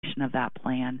implementation of that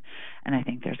plan, and I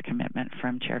think there's commitment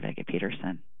from Chair Vega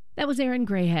Peterson. That was Erin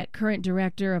Grayhead, current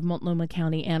director of Multnomah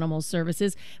County Animal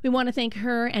Services. We want to thank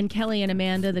her and Kelly and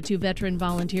Amanda, the two veteran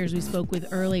volunteers we spoke with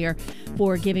earlier,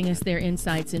 for giving us their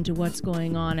insights into what's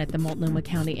going on at the Multnomah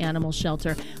County Animal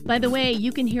Shelter. By the way,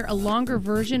 you can hear a longer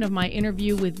version of my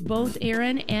interview with both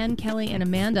Erin and Kelly and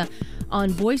Amanda on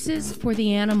Voices for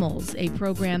the Animals, a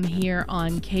program here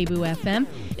on KBOO FM.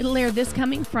 It'll air this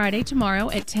coming Friday, tomorrow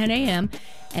at 10 a.m.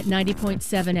 at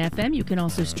 90.7 FM. You can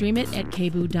also stream it at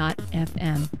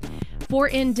kboo.fm. For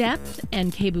In-Depth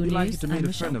and KBOO News, We'd like you to meet a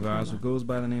Michelle friend of ours who goes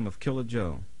by the name of Killer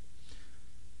Joe.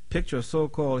 Picture a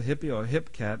so-called hippie or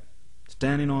hip cat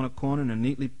standing on a corner in a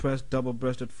neatly pressed,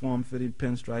 double-breasted, form-fitting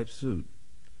pinstripe suit,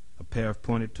 a pair of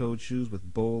pointed-toed shoes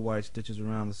with bold white stitches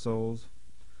around the soles,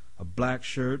 a black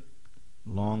shirt,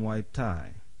 long white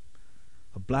tie,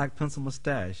 a black pencil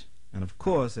mustache, and of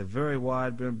course a very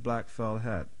wide-brimmed black felt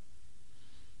hat.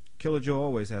 Killer Joe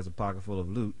always has a pocket full of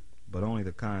loot, but only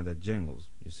the kind that jingles.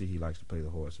 You see, he likes to play the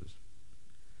horses.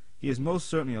 He is most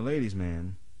certainly a ladies'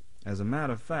 man. As a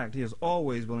matter of fact, he is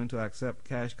always willing to accept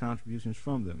cash contributions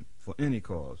from them for any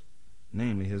cause,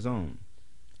 namely his own.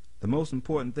 The most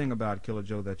important thing about Killer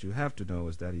Joe that you have to know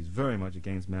is that he's very much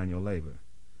against manual labor.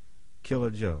 Killer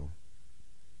Joe.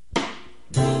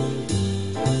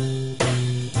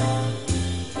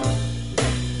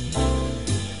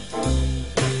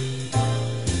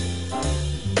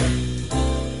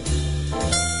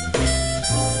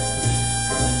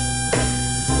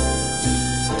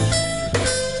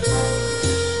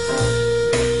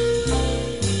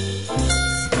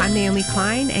 Naomi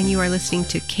Klein, and you are listening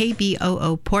to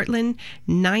KBOO Portland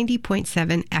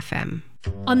 90.7 FM.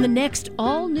 On the next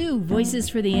all-new Voices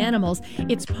for the Animals,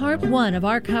 it's part one of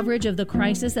our coverage of the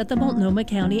crisis at the Multnomah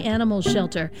County Animal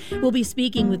Shelter. We'll be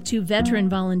speaking with two veteran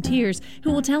volunteers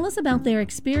who will tell us about their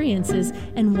experiences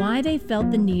and why they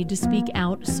felt the need to speak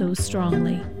out so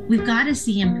strongly. We've got to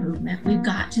see improvement. We've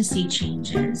got to see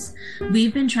changes.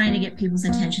 We've been trying to get people's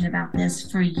attention about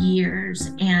this for years,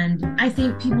 and I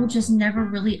think people just never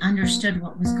really understood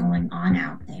what was going on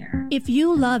out there. If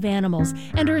you love animals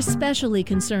and are especially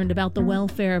concerned about the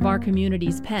welfare of our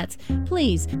community's pets,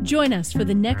 please join us for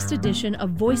the next edition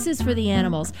of Voices for the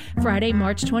Animals, Friday,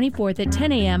 March 24th at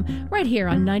 10 a.m., right here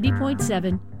on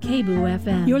 90.7 KBOO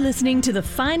FM. You're listening to the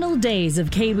final days of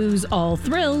KBOO's All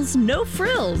Thrills, No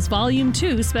Frills, Volume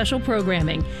 2 special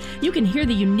programming. You can hear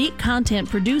the unique content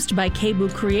produced by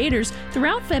KBOO creators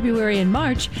throughout February and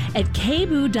March at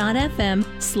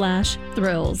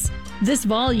kboo.fm/thrills. This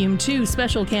Volume 2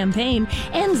 special campaign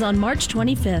ends on March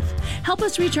 25th. Help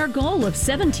us reach our goal of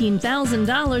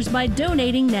 $17,000 by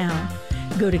donating now.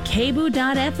 Go to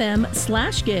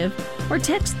kboo.fm/give or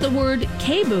text the word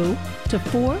KBOO to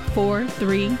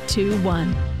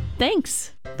 44321.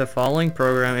 Thanks. The following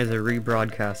program is a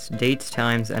rebroadcast. Dates,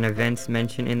 times, and events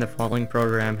mentioned in the following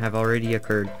program have already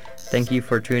occurred. Thank you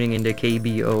for tuning into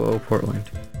KBOO Portland.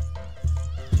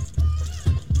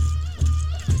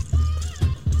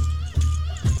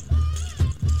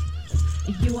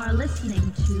 You are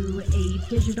listening to a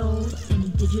digital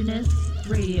indigenous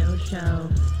radio show.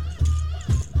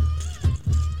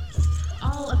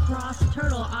 All across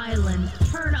Turtle Island,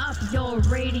 turn up your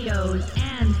radios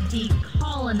and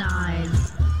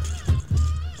decolonize.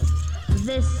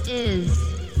 This is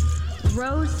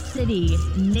Rose City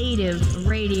Native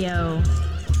Radio.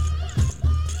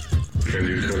 Can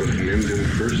you tell us in Indian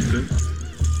first then?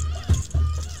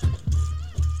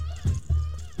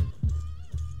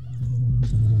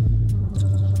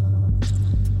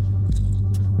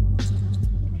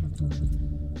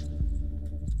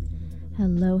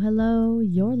 Hello, hello.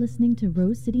 You're listening to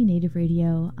Rose City Native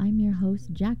Radio. I'm your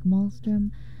host, Jack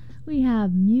Malmstrom. We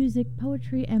have music,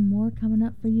 poetry, and more coming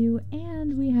up for you,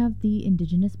 and we have the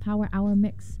Indigenous Power Hour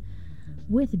mix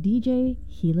with DJ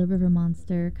Gila River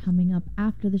Monster coming up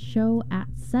after the show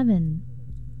at 7.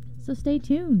 So stay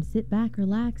tuned, sit back,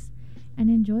 relax, and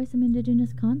enjoy some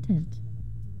Indigenous content.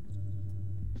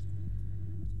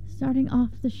 Starting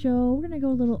off the show, we're going to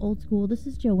go a little old school. This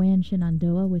is Joanne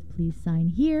Shenandoah with Please Sign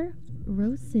Here,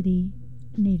 Rose City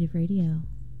Native Radio.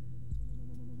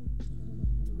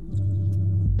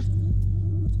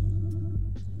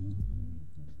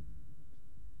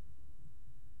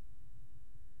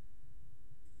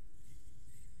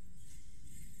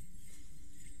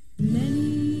 Many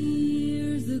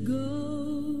years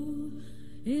ago,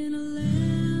 in a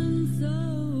land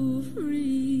so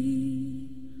free,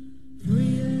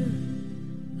 freer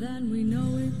than we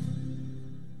know it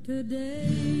today,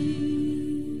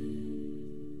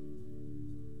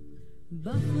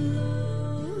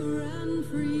 buffalo ran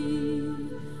free,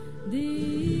 the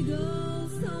eagle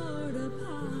soared up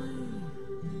high,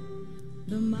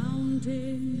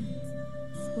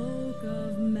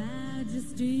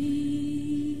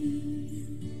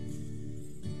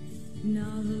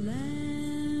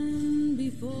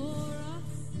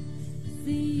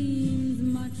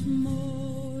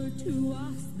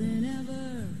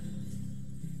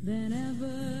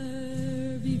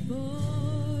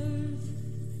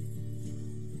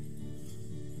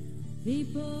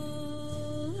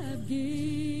 People have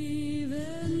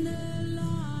given their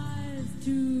lives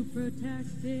to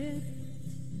protect it.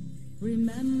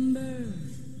 Remember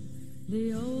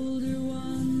the older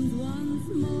ones once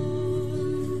more.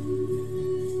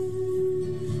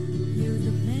 Here's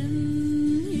the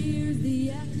pen, here's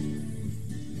the axe.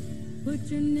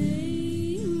 Put your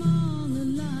name on the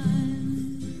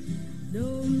line.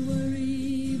 Don't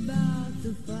worry about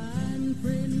the fine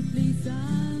print, please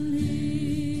sign here.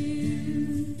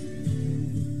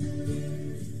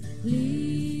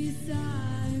 Please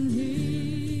sign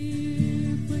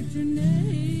here. Put your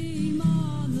name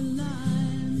on the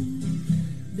line.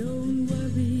 Don't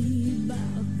worry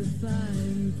about the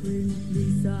fine print,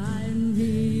 please sign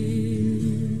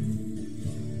here.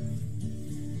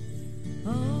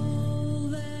 All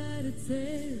that it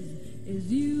says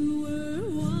is you were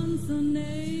once a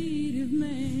native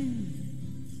man.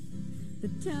 The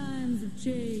times have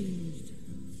changed,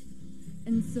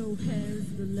 and so has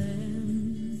the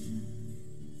land.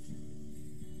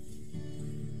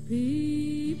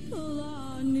 People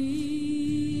are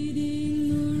needing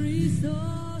the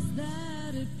resource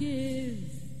that it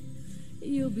gives.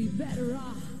 You'll be better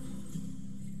off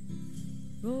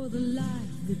for the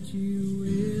life that you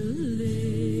will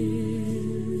live.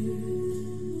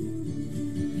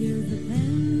 Here's the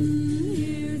pen,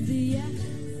 here's the axe.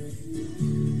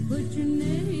 Put your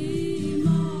name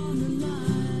on the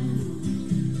line.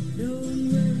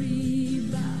 Don't worry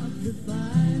about the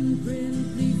fine print,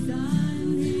 please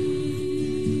sign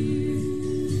here.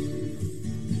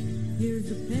 Here's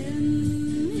the pen,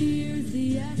 here's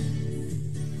the axe.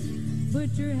 Put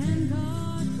your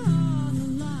handcards on the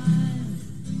line.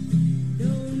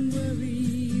 Don't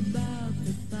worry about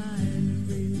the fine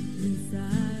print, please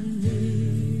sign here.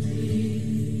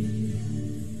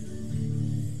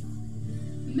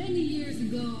 Many years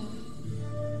ago,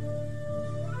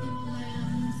 in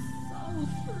land so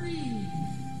free,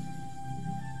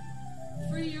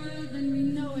 freer than we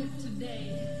know it today.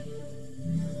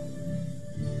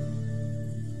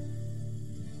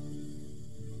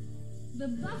 The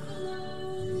buffalo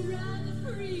ran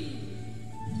free,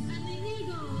 and the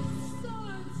eagle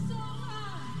soared so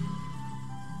high.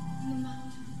 And the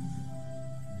mountains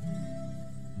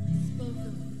spoke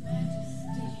of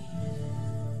majesty.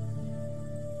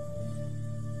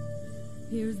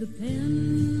 Here's the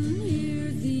pen,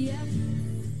 here's the axe.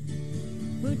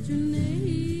 Put your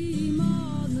name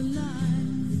on the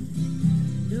line.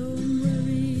 Don't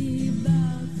worry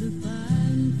about the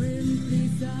fine print,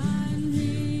 please sign here.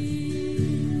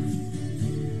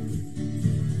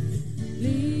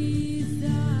 Please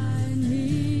sign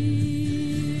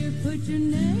here. Put your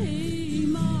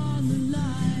name on the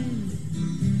line.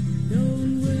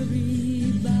 Don't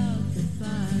worry about the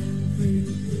fine print,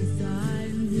 please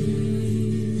sign here.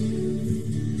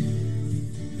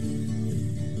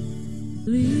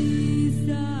 Please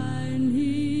sign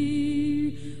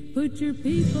here. Put your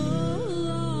people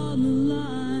on the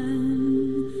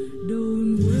line.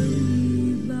 Don't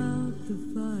worry about the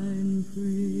fine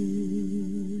print.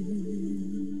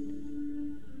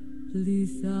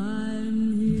 Please sign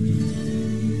here.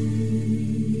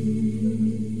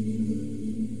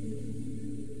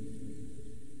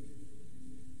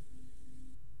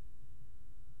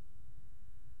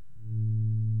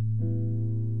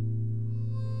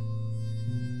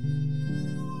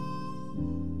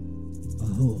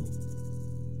 Aho.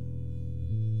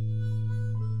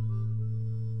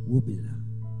 Wubila.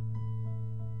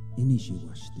 Inishi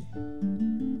washte.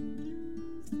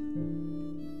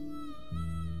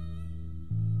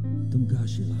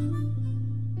 Tumgashila.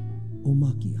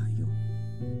 Omaki ayo.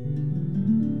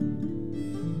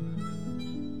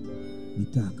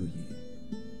 Mitakuye.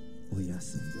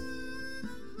 Oyasan.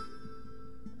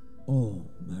 All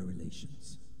my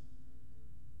relations.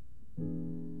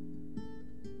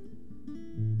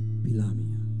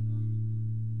 Pilamia.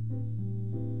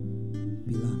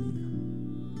 Pilamia.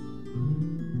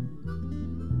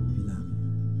 Pilamia.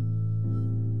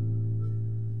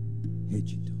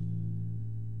 Hejito.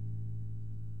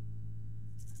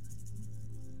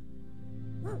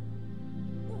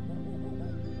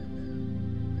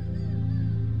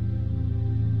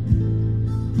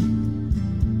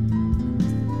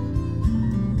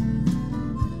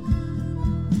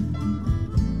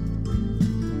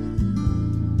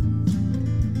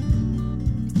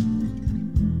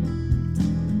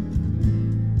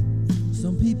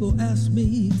 Some people ask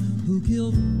me who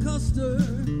killed Custer.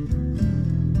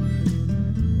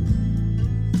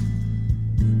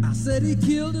 I said he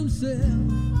killed himself.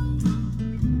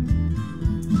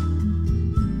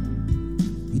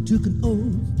 He took an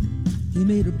oath, he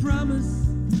made a promise.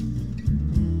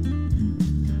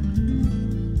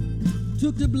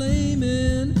 took to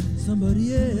blaming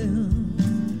somebody else.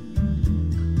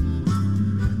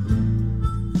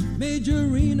 Major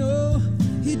Reno,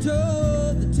 he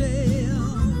told the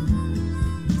tale.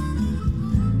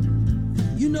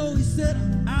 You know, he said,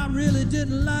 I really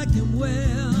didn't like him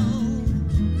well,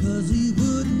 'cause he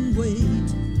wouldn't wait.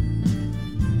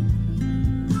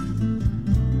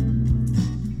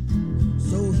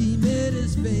 So he met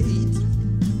his fate.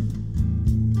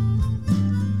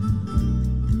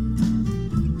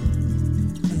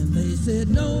 And they said,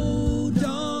 no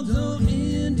dogs, no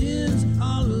Indians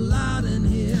are allowed in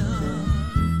here.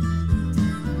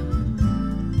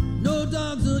 No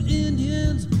dogs or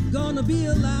Indians gonna be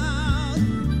allowed.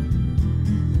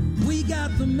 We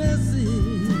got the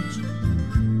message.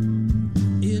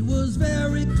 It was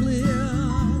very clear.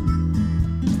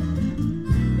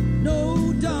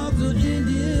 No dogs or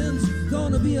Indians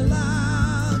gonna be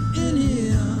allowed in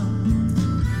here.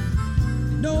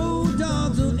 No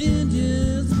dogs or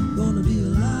Indians gonna be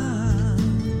allowed.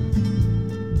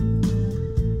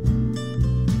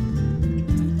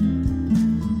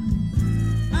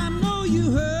 I know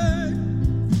you heard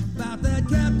about that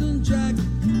Captain Jack,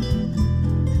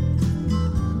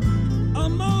 a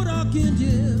Modoc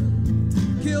Indian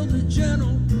killed the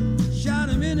general, shot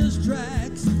him in his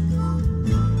tracks.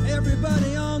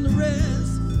 Everybody on the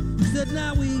rest said,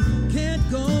 now we can't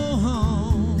go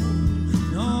home.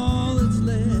 And all that's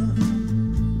left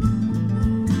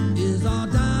is our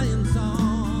dying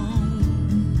song.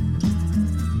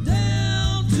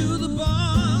 Down to the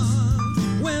bars,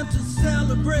 went to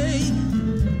celebrate,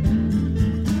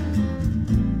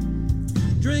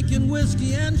 drinking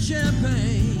whiskey and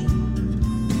champagne.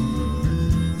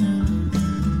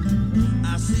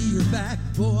 I see you're back,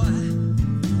 boy,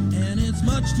 and it's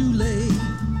much too late.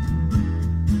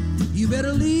 You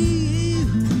better leave,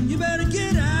 you better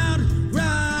get out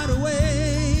right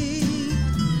away.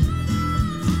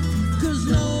 'Cause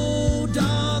no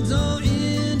dogs or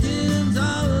Indians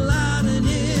are allowed in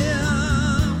here.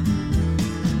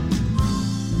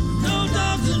 No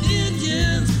dogs or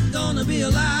Indians gonna be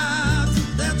allowed,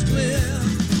 that's clear.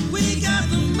 We got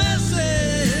the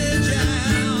message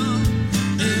out,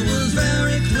 it was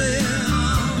very clear.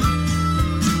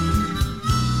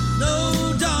 No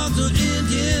dogs or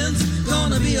Indians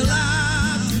gonna be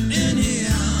allowed in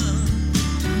here.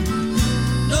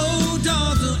 No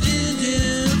dogs or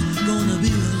Indians gonna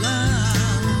be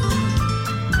allowed.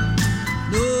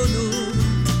 No, no.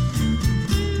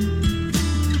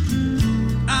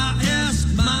 I asked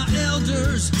my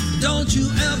elders, don't you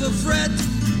ever fret.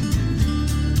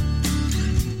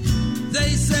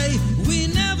 They say we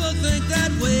never think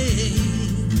that way.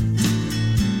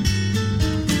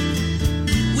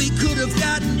 We could have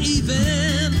gotten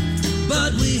even,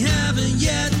 but we haven't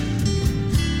yet.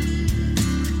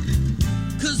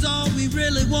 'Cause all we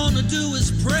really want to do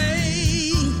is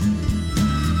pray.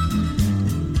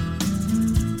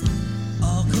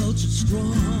 Our culture's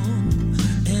strong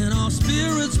and our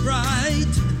spirit's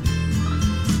bright.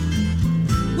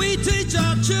 We teach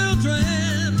our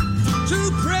children to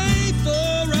pray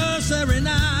for us every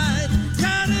night.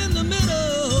 Caught in the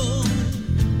middle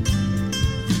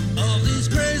of these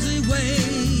crazy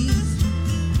ways,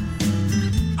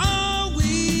 all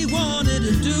we wanted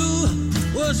to do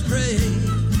was pray.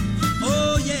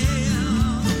 Oh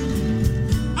yeah,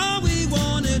 all we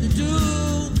wanted to do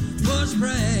was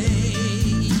pray.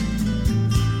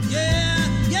 Yeah,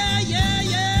 yeah, yeah,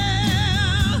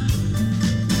 yeah.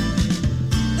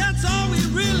 That's all we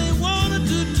really wanted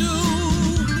to do.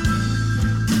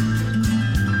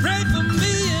 Pray for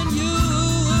me and you.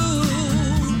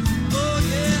 Oh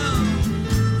yeah,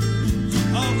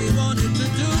 all we wanted to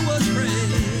do was pray.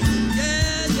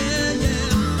 Yeah, yeah,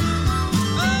 yeah.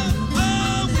 Oh,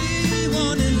 all we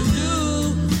wanted to do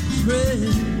was pray.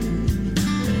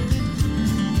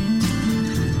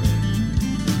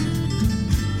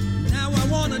 Now I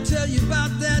want to tell you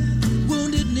about that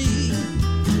wounded knee.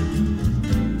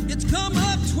 It's come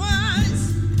up twice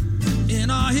in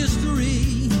our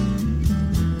history.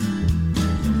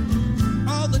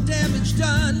 All the damage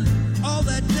done, all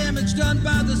that damage done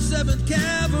by the 7th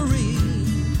Cavalry.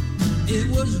 It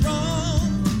was wrong,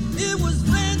 it was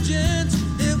vengeance,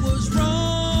 it was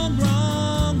wrong,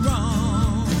 wrong,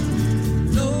 wrong.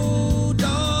 No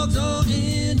dogs or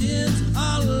Indians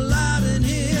are allowed in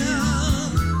here.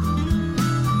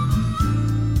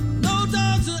 No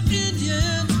dogs or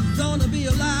Indians gonna be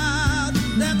allowed,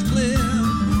 that's clear.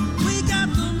 We got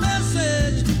the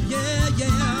message, yeah,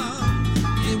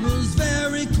 yeah. It was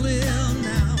very clear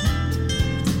now.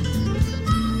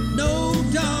 No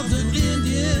dogs or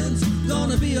Indians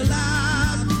gonna be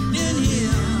allowed in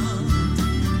here.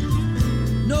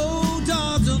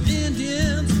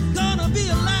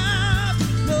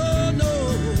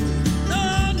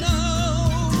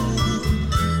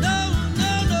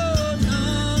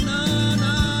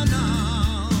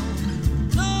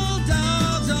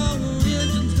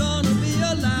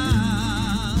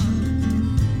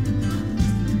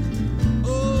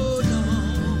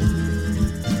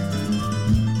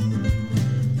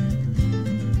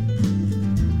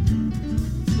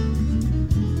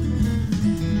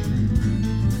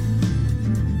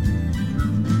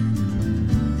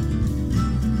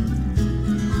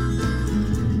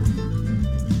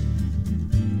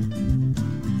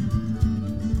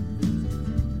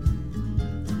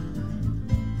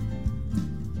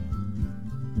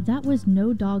 was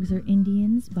No Dogs Are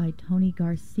Indians by Tony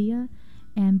Garcia.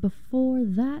 And before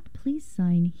that, Please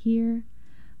Sign Here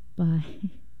by,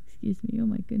 excuse me, oh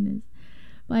my goodness,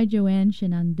 by Joanne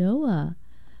Shenandoah.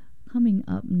 Coming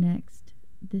up next,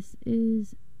 this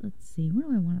is, let's see, what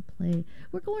do I want to play?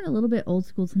 We're going a little bit old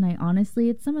school tonight, honestly.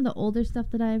 It's some of the older stuff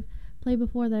that I've played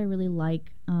before that I really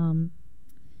like.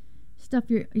 Stuff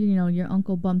your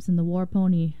uncle bumps in the war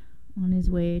pony on his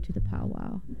way to the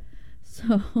powwow.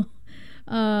 So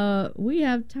we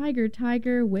have Tiger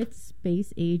Tiger with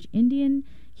Space Age Indian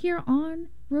here on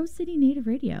Rose City Native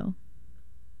Radio.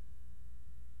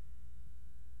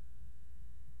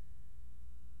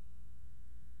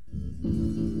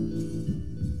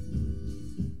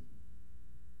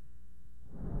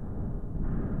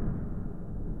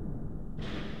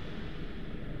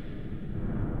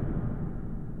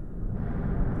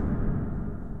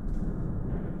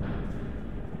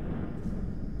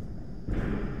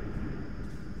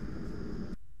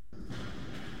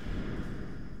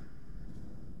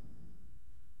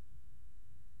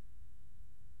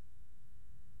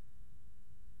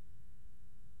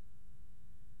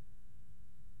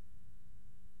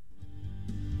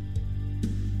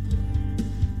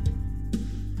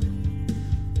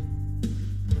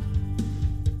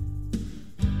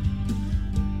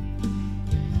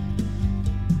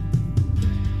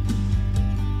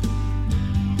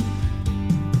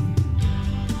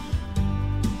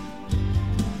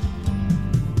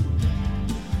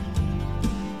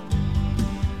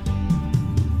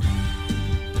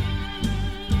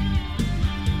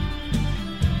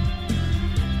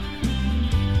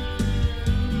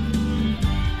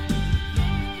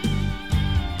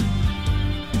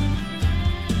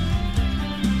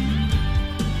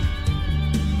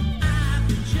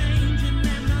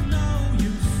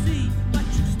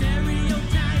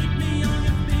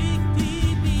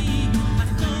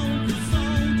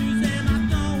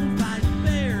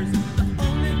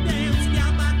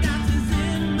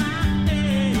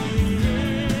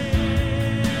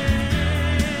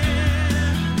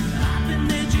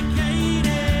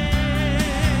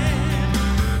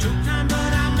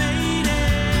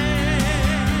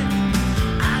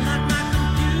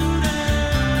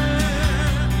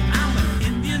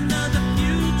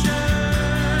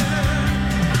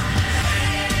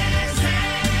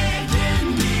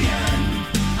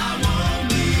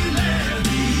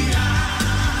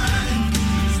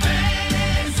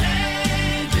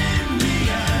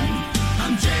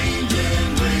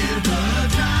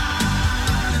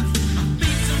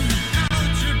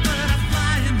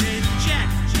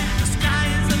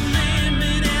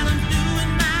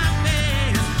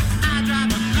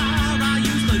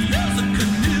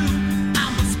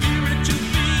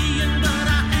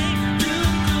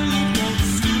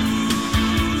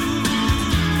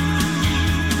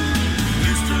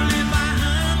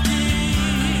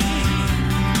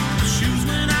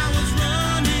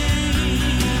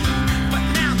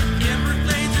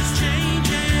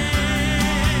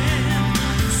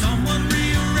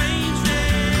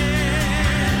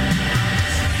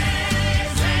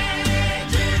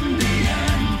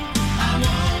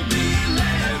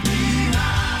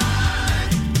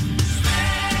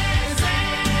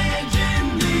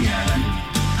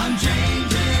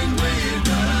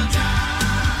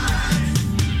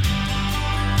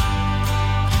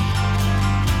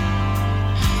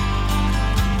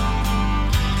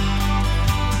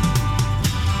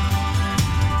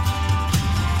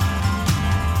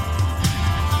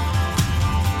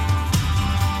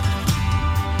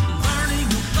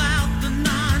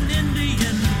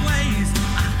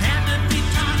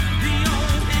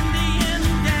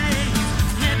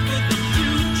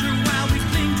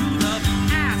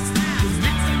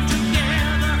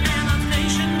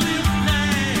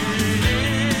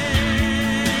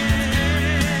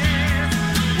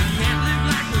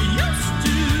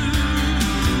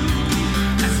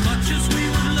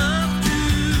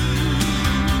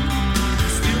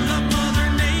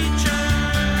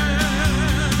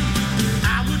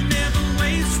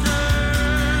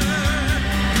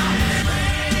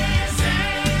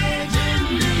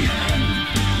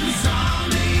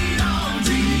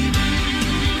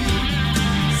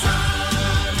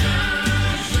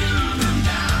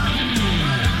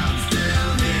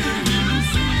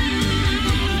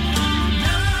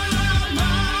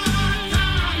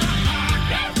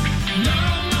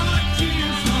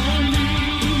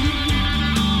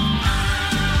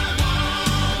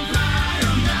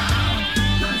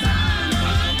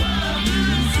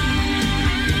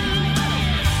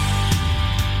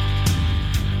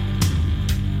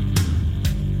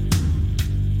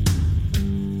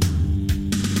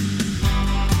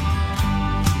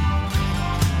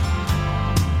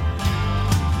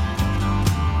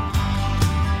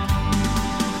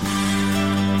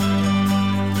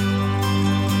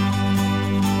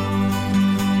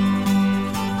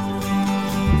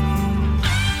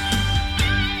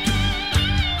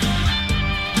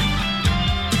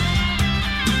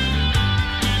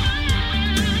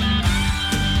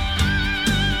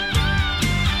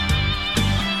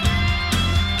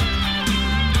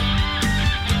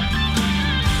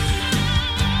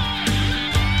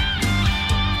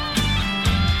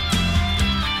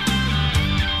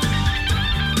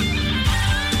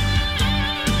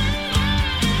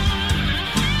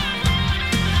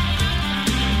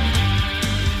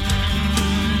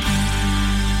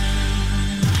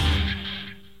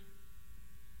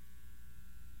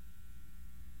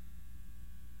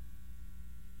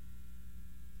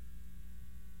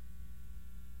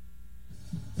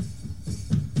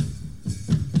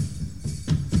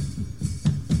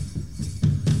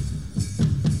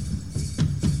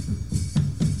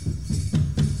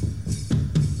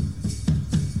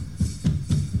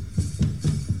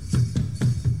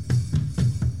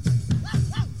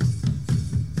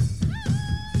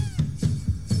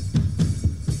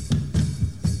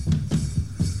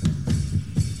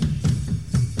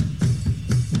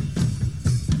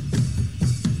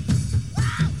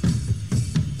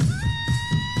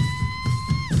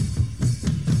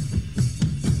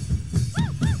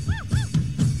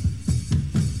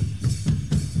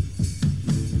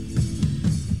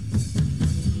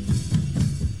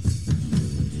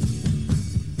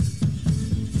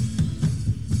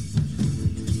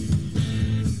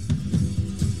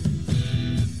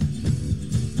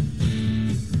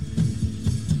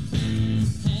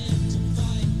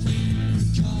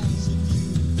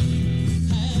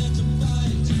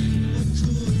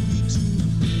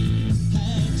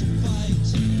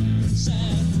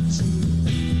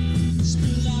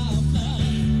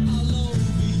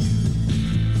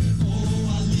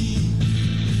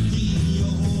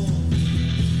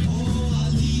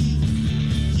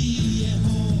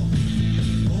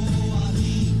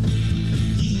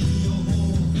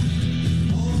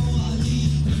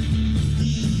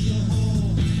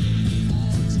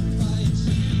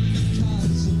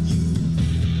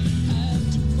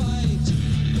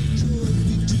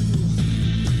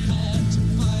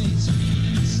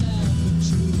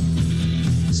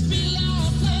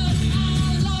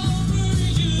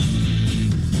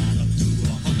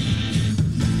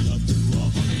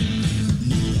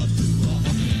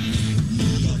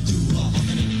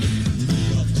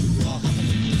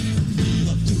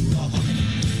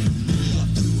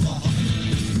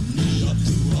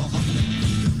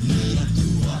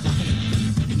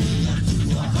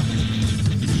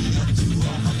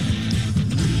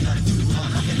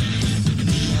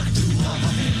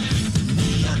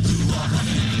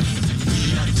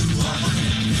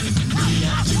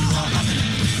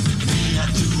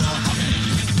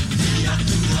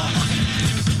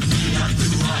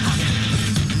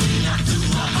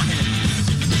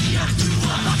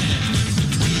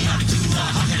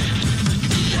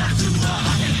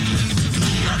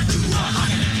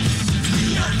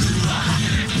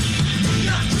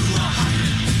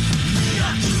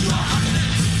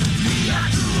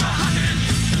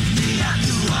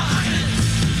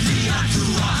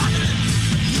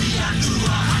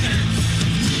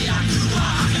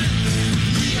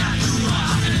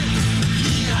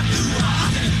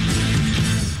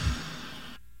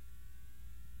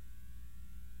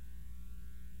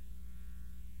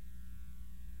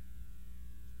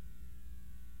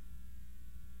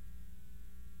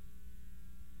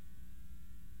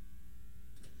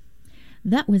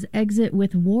 That was Exit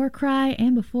with War Cry,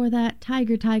 and before that,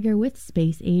 Tiger Tiger with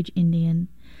Space Age Indian.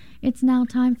 It's now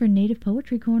time for Native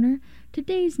Poetry Corner.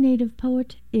 Today's Native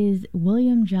poet is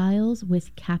William Giles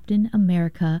with Captain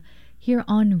America, here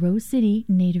on Rose City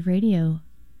Native Radio.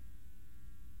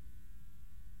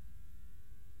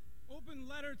 Open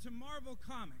letter to Marvel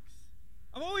Comics.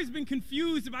 I've always been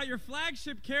confused about your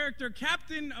flagship character,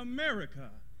 Captain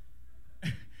America.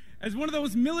 As one of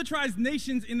those militarized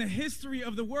nations in the history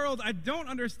of the world, I don't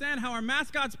understand how our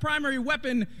mascot's primary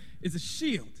weapon is a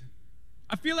shield.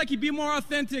 I feel like he'd be more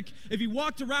authentic if he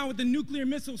walked around with the nuclear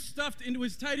missile stuffed into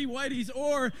his tighty whities,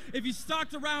 or if he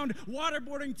stalked around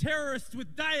waterboarding terrorists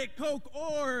with Diet Coke,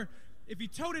 or if he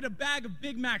toted a bag of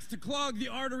Big Macs to clog the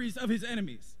arteries of his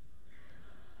enemies.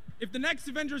 If the next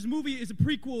Avengers movie is a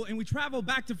prequel and we travel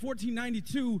back to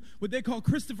 1492, what they call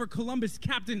Christopher Columbus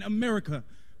Captain America,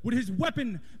 would his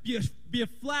weapon be a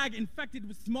flag infected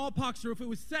with smallpox, or if it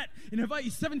was set in Hawaii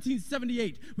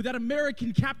 1778, would that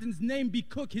American captain's name be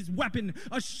Cook, his weapon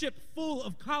a ship full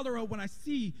of cholera? When I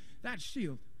see that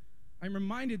shield, I'm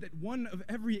reminded that 1 of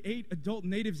every 8 adult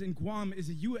natives in Guam is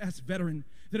a U.S. veteran,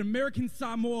 that American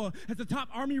Samoa has the top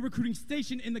army recruiting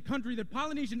station in the country, that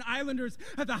Polynesian Islanders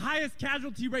have the highest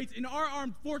casualty rates in our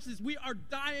armed forces. We are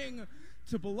dying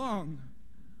to belong.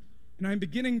 And I'm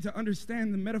beginning to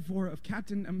understand the metaphor of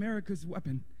Captain America's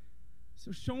weapon.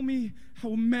 So show me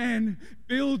how a man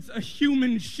builds a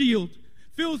human shield,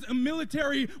 fills a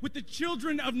military with the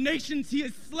children of nations he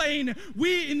has slain.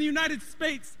 We in the United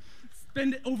States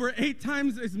spend over 8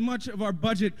 times as much of our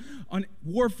budget on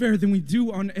warfare than we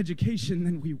do on education.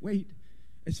 Then we wait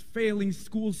as failing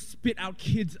schools spit out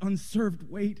kids' unserved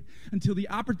weight until the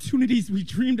opportunities we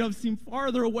dreamed of seem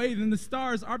farther away than the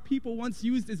stars our people once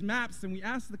used as maps. And we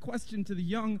ask the question to the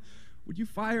young, would you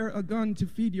fire a gun to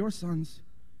feed your sons?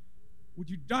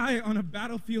 Would you die on a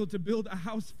battlefield to build a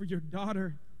house for your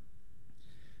daughter?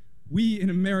 We in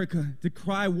America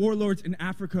decry warlords in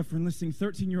Africa for enlisting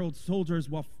 13-year-old soldiers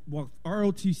while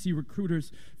ROTC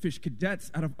recruiters fish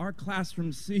cadets out of our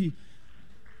classroom sea.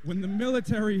 When the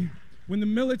military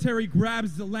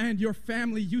grabs the land your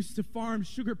family used to farm,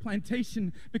 sugar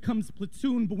plantation becomes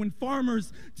platoon. But when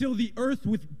farmers till the earth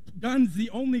with guns, the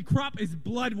only crop is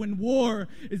blood. When war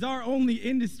is our only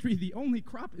industry, the only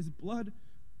crop is blood.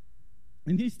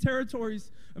 In these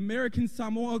territories, American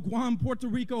Samoa, Guam, Puerto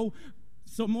Rico,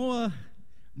 Samoa,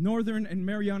 Northern and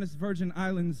Marianas Virgin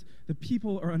Islands, the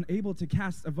people are unable to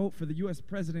cast a vote for the U.S.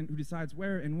 president who decides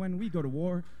where and when we go to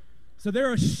war. So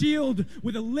they're a shield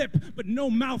with a lip, but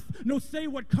no mouth, no say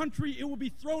what country it will be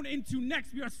thrown into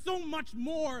next. We are so much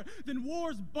more than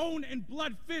war's bone and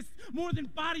blood fist, more than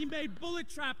body-made bullet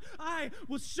trap. I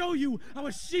will show you how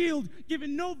a shield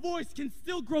given no voice can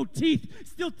still grow teeth,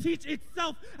 still teach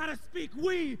itself how to speak.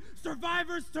 We,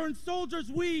 survivors turned soldiers,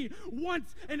 we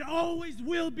once and always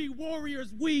will be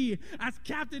warriors. We, as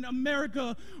Captain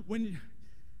America, when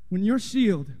your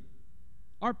shield,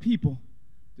 our people,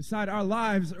 decide our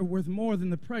lives are worth more than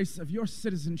the price of your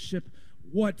citizenship,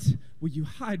 what will you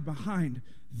hide behind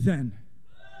then?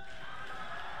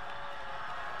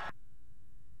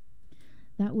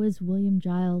 That was William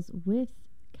Giles with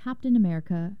Captain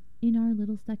America in our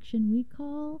little section we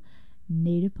call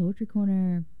Native Poetry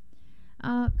Corner.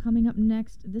 Coming up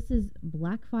next, this is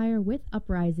Blackfire with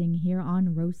Uprising here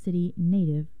on Rose City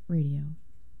Native Radio.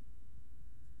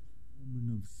 The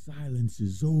moment of silence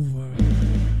is over.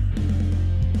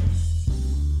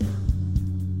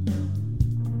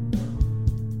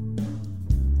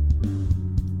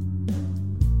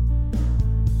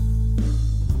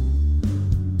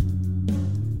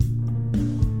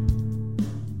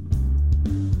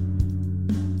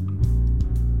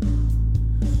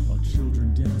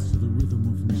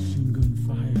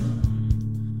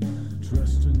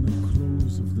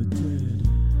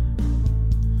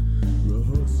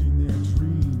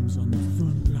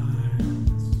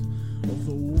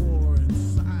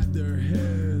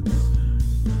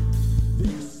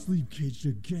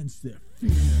 Against their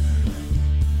fear,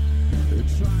 they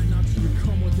try not to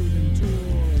become what they've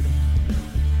endured,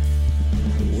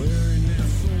 wearing their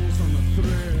souls on the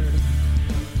thread.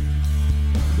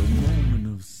 The moment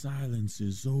of silence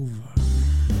is over.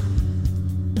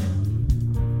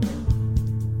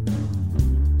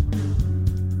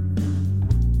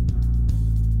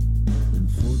 And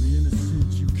for the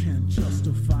innocent, you can't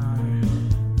justify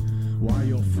why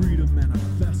your freedom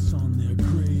manifests on their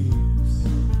graves.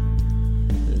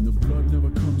 Blood never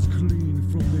comes clean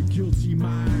from the guilty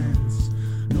minds,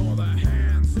 nor the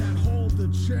hands that hold the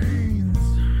chains.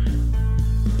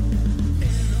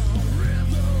 In a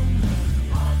rhythm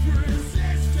of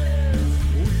resistance,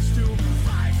 we still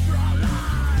fight for our lives.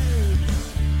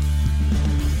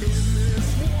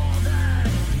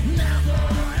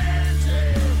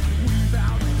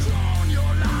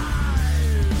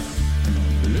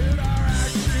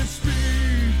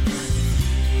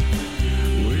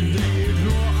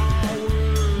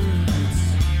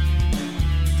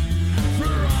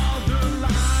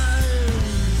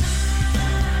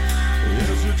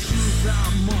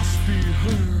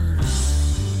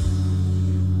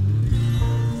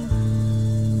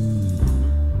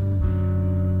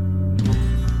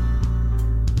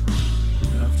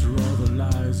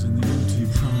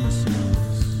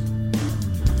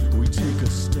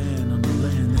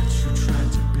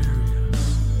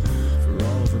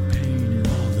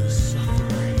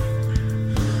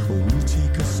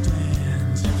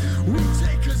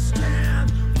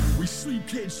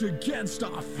 push against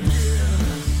our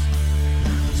fears.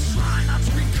 Try not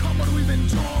to become what we've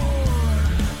endured.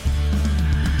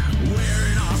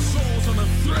 Wearing our souls on a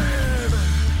thread.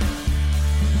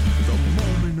 The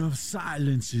moment of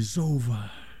silence is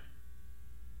over.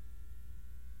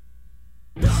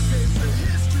 Dark days the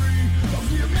history of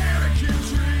the American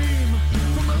dream.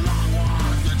 From the long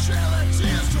walk, the trail of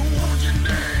tears to wounded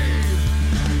knee.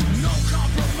 No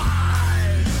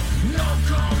compromise, no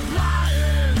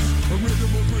compliance. A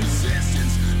rhythm of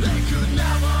resistance they could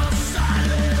never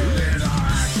silence. Let our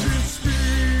actions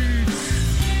speak.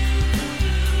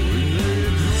 We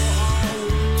let our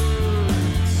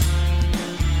words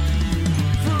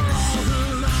for all the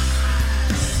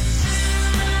lies.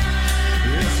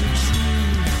 It's a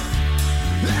truth.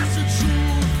 That's the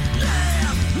truth.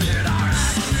 Yeah, let our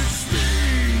actions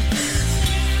speak.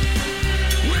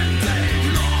 When they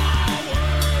ignore our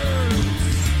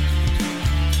words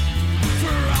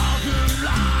for all the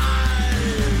lies.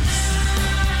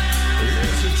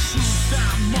 It's a truth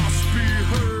that must be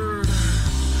heard.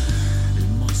 It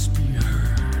must be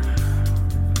heard.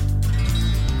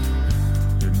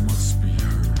 It must be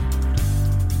heard.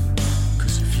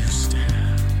 'Cause if you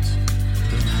stand,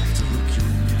 they'll have to look you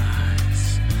in the eyes.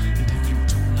 And if you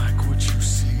don't like what you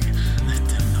see, let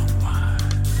them know why.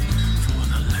 For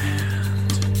the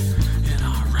land and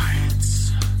our rights,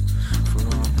 for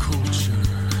our culture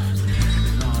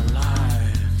and our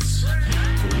lives,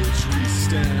 for which we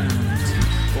stand,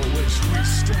 for which we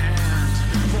stand,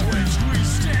 for which we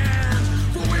stand,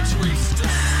 for which we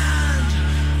stand,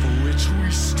 for which we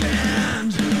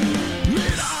stand.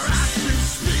 Let our actions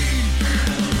speak.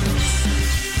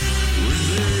 When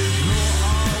they ignore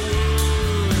our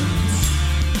words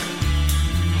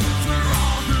for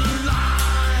all the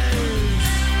lies.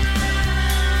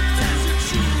 That's the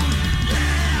truth,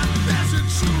 yeah, that's the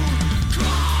truth.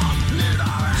 Come, let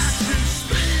our actions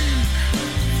speak.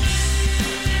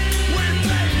 When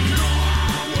they ignore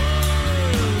our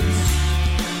words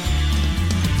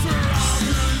for all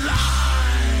the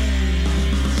lies.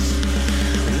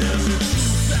 There's a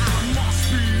truth that must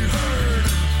be heard.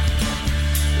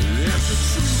 There's a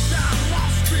truth that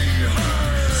must be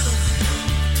heard.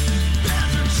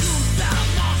 There's a truth that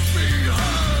must be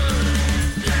heard.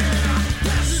 Yeah,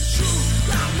 there's a truth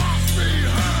that must be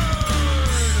heard.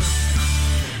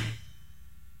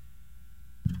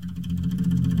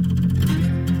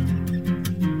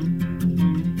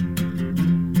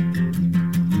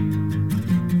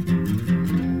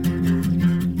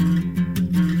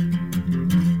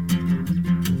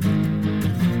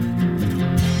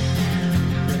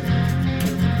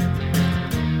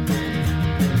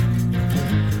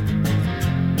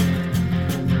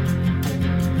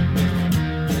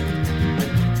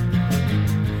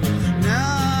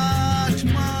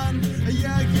 Nachman,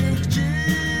 ja gikji,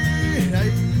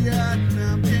 ayat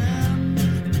namken,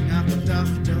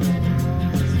 ngapdachto,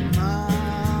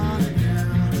 manya,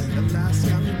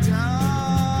 Alaska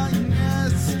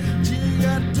mitanyes,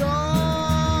 jigato,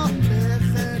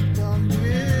 lechet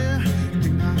bangir,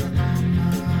 dingarama,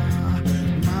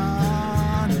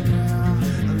 manya,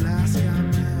 Alaska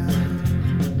man.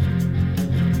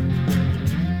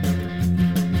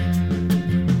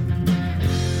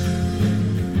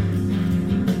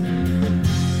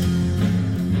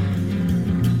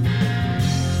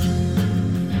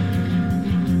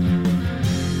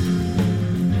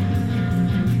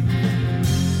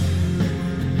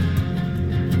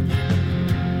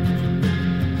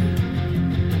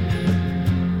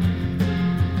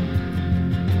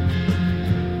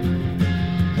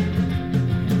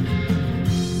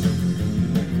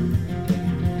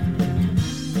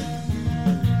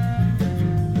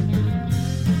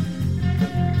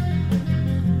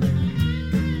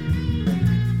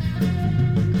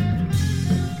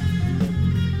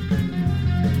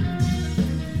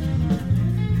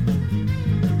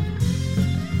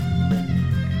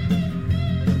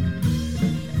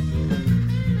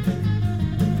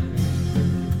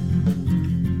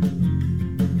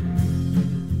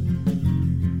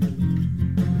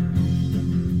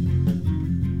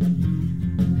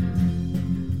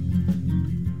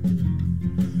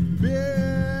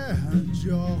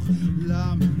 Benjoch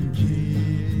lamkenani,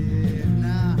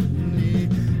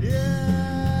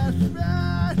 yes,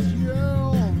 bet you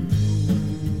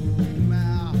ma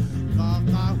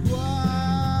qaqawaten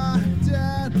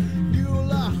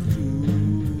yulachtu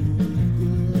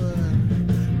good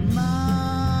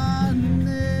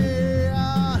mani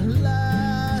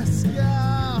Alaska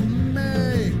me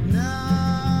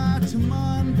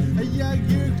natman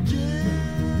yagikji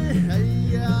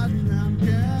ayat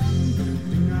namken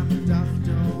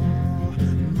ngapdachto.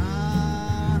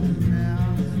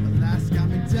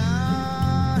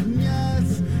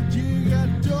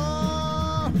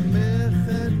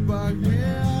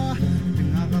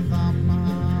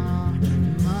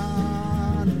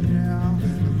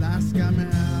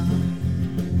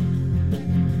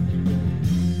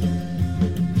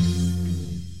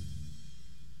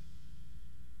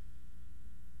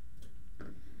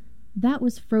 That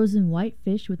was Frozen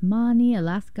Whitefish with Mani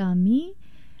Alaska Me.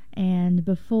 And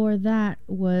before that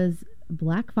was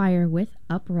Blackfire with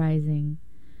Uprising.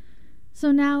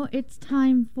 So now it's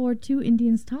time for two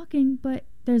Indians talking, but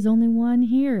there's only one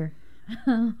here.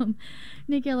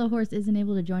 Nick Yellowhorse isn't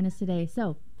able to join us today,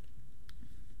 so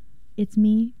it's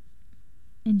me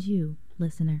and you,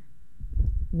 listener,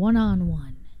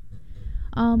 one-on-one.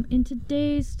 In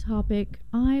today's topic,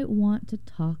 I want to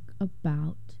talk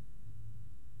about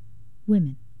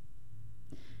women,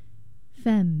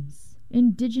 femmes,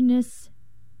 indigenous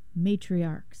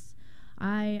matriarchs.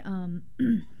 I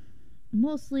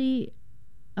mostly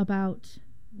about,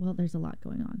 well, there's a lot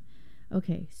going on.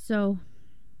 Okay, so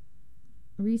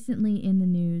recently in the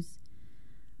news,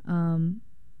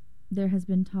 there has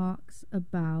been talks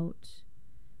about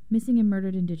missing and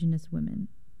murdered indigenous women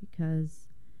because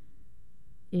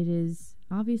it is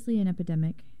obviously an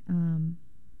epidemic, and,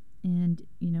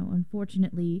 you know,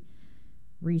 unfortunately,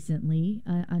 recently,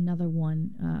 another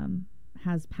one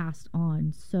has passed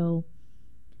on. So,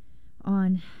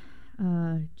 on,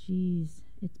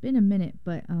 it's been a minute,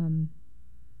 but,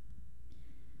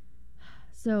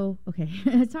 so, okay,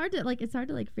 it's hard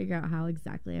to figure out how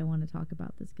exactly I want to talk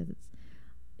about this, because it's,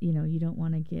 you know, you don't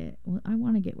want to get, well, I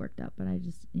want to get worked up, but I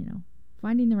just, you know,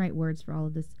 finding the right words for all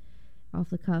of this off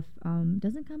the cuff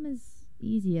doesn't come as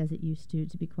easy as it used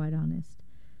to be quite honest.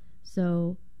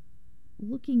 So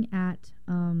looking at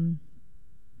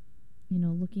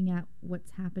looking at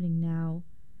what's happening now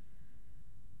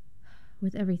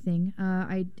with everything,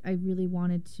 I really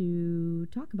wanted to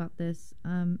talk about this.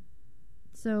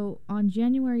 So on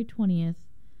January 20th,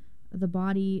 the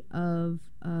body of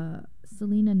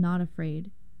Selena Not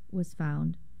Afraid was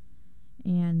found,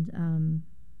 and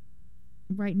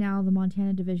right now the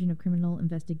Montana Division of Criminal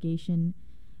Investigation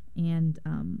and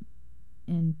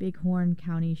Bighorn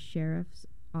County Sheriff's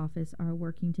Office are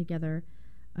working together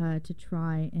to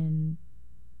try and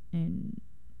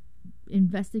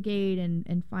investigate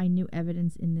and find new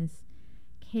evidence in this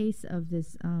case of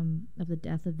this of the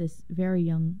death of this very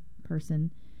young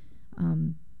person,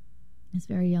 this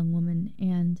very young woman.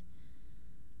 And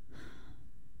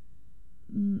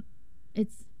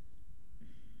it's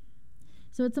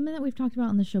something that we've talked about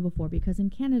on the show before, because in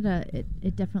Canada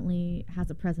it definitely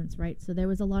has a presence, right? So there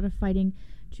was a lot of fighting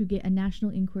to get a national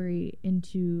inquiry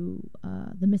into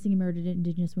the missing and murdered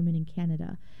Indigenous women in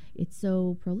Canada. It's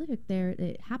so prolific there,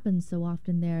 it happens so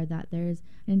often there, that there's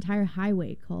an entire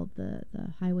highway called the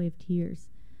Highway of Tears,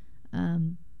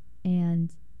 and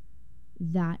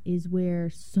that is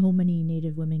where so many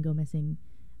Native women go missing.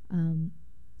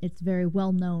 It's very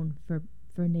well known for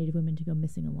Native women to go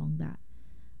missing along that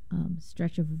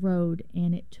stretch of road,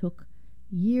 and it took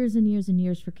years and years and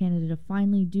years for Canada to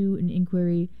finally do an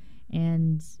inquiry,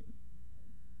 and,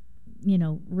 you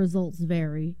know, results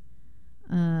vary.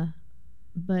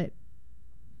 But,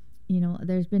 you know,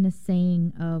 there's been a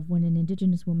saying of when an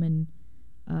Indigenous woman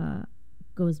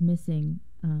goes missing,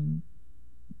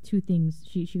 two things.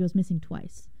 She goes missing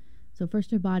twice. So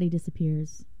first her body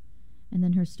disappears, and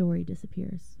then her story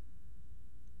disappears.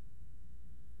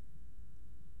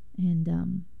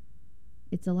 And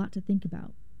it's a lot to think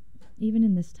about, even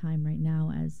in this time right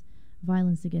now, as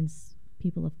violence against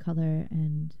people of color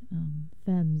and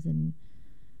femmes and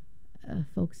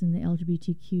folks in the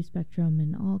LGBTQ spectrum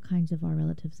and all kinds of our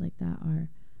relatives like that are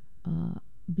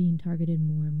being targeted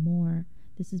more and more.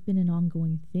 This has been an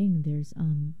ongoing thing. There's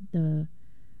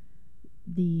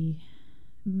the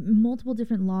multiple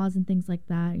different laws and things like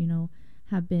that, you know,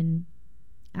 have been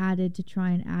added to try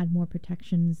and add more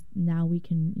protections. Now we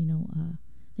can, you know,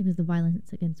 I think it was the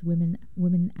Violence Against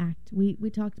Women Act. We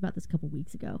talked about this a couple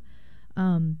weeks ago,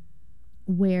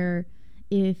 where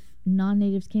if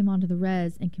non-natives came onto the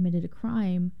res and committed a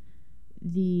crime,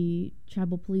 the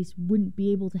tribal police wouldn't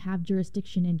be able to have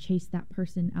jurisdiction and chase that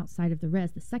person outside of the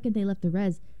res. The second they left the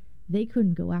res, they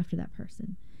couldn't go after that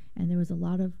person. And there was a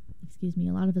lot of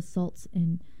assaults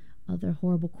and other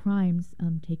horrible crimes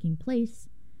taking place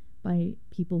by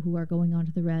people who are going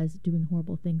onto the res, doing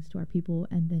horrible things to our people,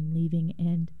 and then leaving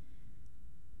and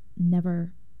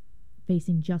never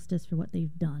facing justice for what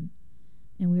they've done.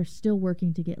 And we are still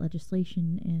working to get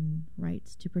legislation and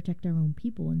rights to protect our own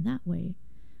people in that way.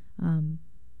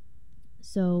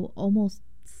 So almost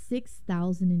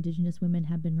 6,000 Indigenous women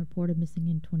have been reported missing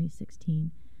in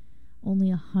 2016. Only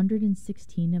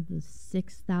 116 of the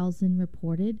 6,000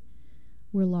 reported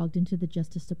were logged into the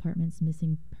Justice Department's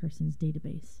missing persons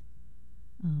database.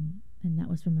 And that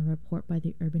was from a report by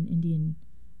the Urban Indian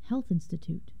Health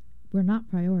Institute. We're not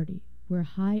priority. We're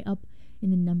high up in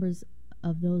the numbers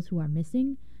of those who are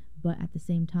missing, but at the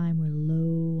same time, we're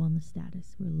low on the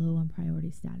status. We're low on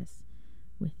priority status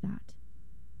with that.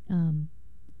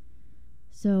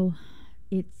 So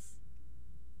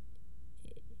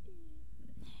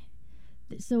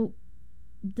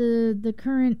the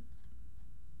current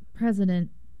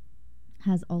president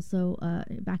has also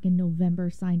back in November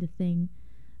signed a thing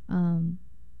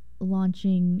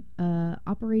launching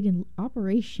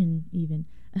Operation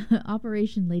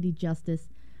Lady Justice,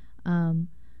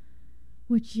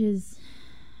 which is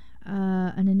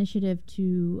an initiative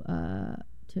to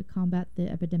combat the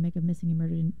epidemic of missing and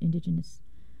murdered Indigenous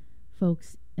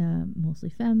folks,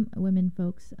 mostly women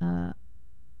folks,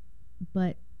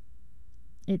 but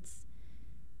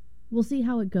we'll see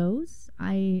how it goes.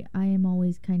 I am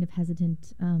always kind of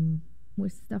hesitant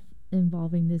with stuff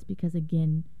involving this because,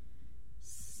 again,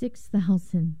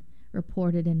 6,000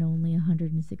 reported and only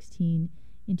 116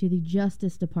 into the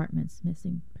Justice Department's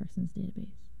missing persons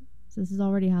database. So this is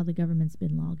already how the government's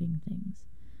been logging things.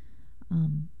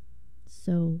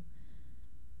 So,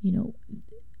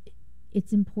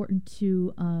 it's important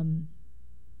to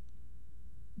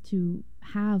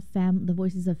have the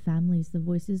voices of families, the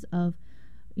voices of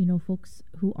folks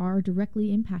who are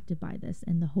directly impacted by this,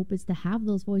 and the hope is to have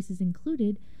those voices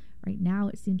included. Right now,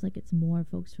 it seems like it's more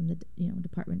folks from the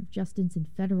Department of Justice and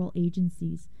federal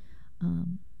agencies,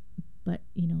 but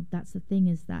that's the thing,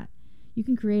 is that you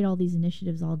can create all these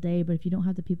initiatives all day, but if you don't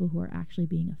have the people who are actually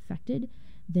being affected,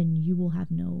 then you will have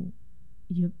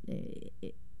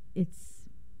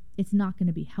it's not going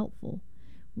to be helpful.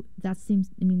 That's the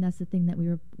thing that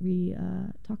we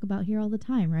talk about here all the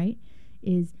time, right?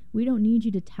 Is we don't need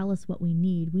you to tell us what we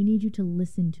need. We need you to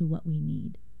listen to what we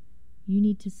need. You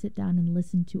need to sit down and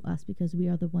listen to us because we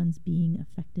are the ones being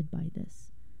affected by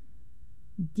this.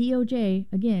 DOJ,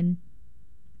 again,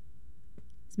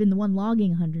 has been the one logging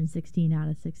 116 out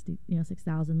of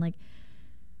 6,000. Like,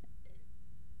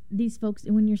 these folks,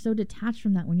 when you're so detached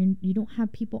from that, when you don't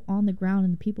have people on the ground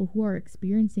and the people who are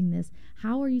experiencing this,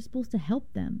 how are you supposed to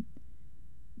help them?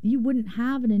 You wouldn't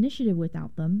have an initiative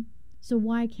without them. So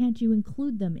why can't you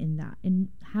include them in that and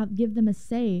give them a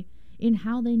say in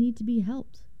how they need to be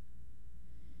helped?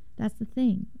 That's the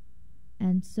thing.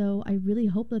 And so I really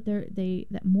hope that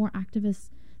that more activists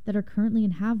that are currently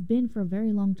and have been for a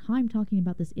very long time talking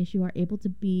about this issue are able to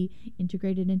be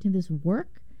integrated into this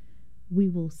work. We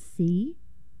will see.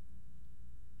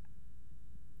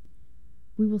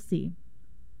 We will see.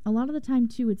 A lot of the time,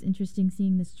 too, it's interesting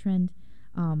seeing this trend.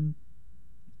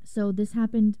 So this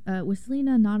happened with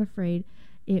Selena Not Afraid.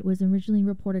 It was originally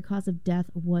reported cause of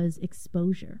death was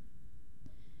exposure.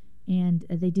 And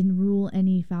they didn't rule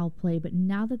any foul play. But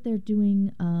now that they're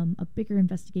doing a bigger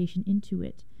investigation into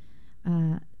it,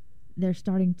 they're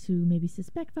starting to maybe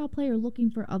suspect foul play or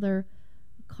looking for other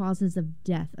causes of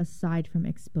death aside from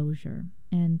exposure.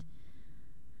 And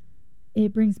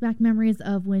it brings back memories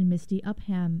of when Misty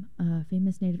Upham,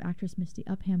 famous Native actress Misty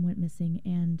Upham, went missing.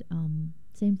 And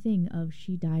same thing of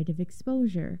she died of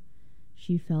exposure.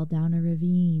 She fell down a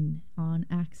ravine on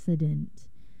accident.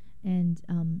 And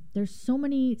there's so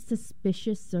many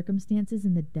suspicious circumstances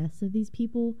in the deaths of these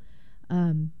people.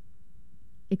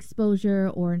 Exposure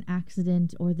or an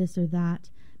accident or this or that.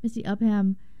 Misty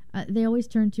Upham, they always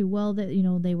turn to, well, that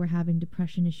they were having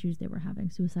depression issues, they were having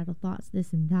suicidal thoughts,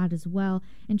 this and that as well,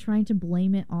 and trying to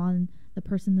blame it on the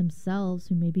person themselves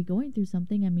who may be going through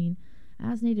something. I mean,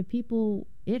 as Native people,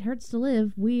 it hurts to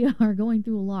live. We are going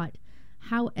through a lot.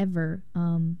 However,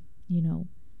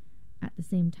 at the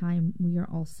same time, we are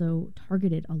also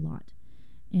targeted a lot.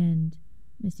 And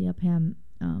Misty Upham,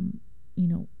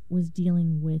 was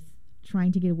dealing with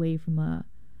trying to get away from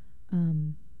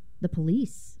the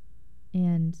police,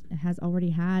 and has already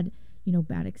had,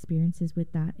 bad experiences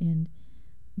with that. And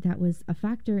that was a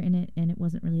factor in it, and it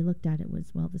wasn't really looked at. It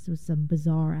was, well, this was some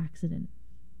bizarre accident.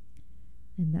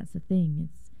 And that's the thing.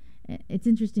 It's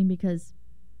interesting because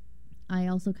I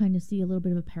also kind of see a little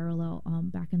bit of a parallel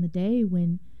back in the day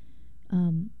when,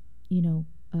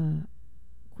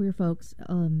 queer folks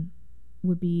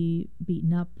would be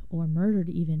beaten up or murdered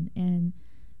even, and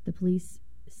the police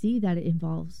see that it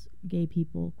involves gay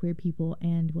people, queer people,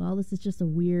 and, well, this is just a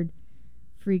weird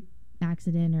freak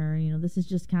accident, or, this is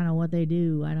just kind of what they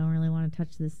do. I don't really want to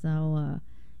touch this, so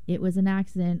it was an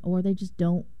accident, or they just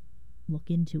don't look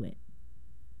into it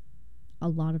a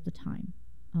lot of the time.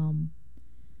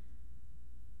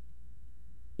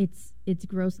 It's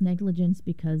gross negligence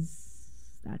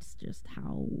because that's just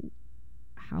how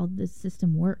the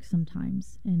system works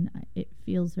sometimes, and it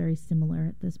feels very similar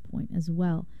at this point as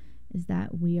well, is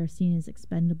that we are seen as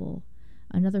expendable.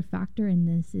 Another factor in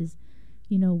this is,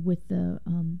 with the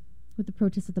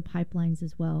protests of the pipelines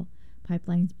as well.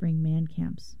 Pipelines bring man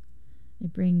camps.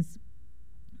 It brings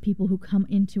people who come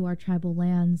into our tribal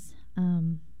lands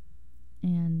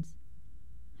and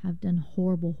have done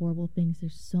horrible, horrible things.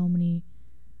 There's so many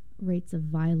rates of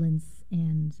violence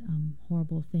and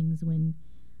horrible things when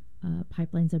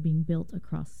pipelines are being built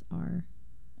across our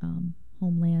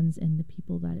homelands, and the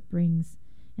people that it brings,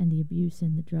 and the abuse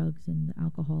and the drugs and the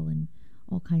alcohol and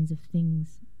all kinds of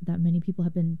things that many people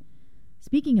have been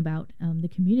speaking about. The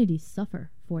communities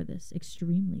suffer for this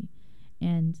extremely,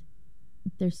 and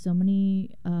there's so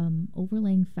many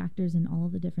overlaying factors in all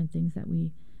of the different things that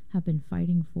we have been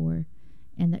fighting for,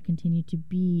 and that continue to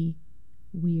be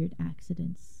weird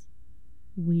accidents,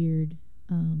 weird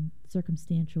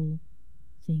circumstantial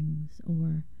things,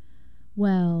 or,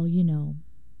 well, you know,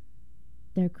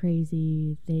 they're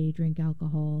crazy, they drink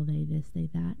alcohol, they this, they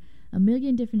that. A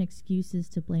million different excuses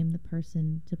to blame the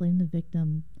person, to blame the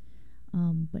victim,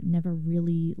 but never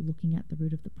really looking at the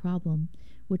root of the problem,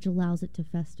 which allows it to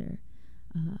fester.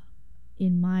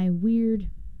 In my weird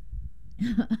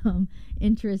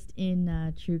interest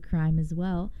in true crime as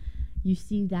well, you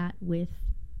see that with,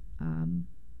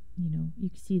 you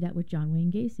see that with John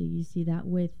Wayne Gacy. You see that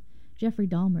with Jeffrey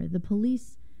Dahmer. The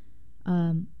police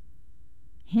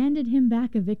handed him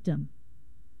back a victim.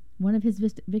 One of his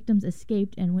victims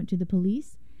escaped and went to the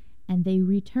police, and they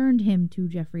returned him to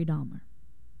Jeffrey Dahmer.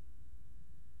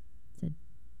 Said,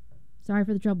 sorry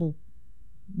for the trouble.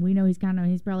 We know he's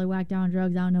probably whacked out on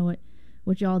drugs. I don't know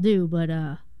what y'all do, but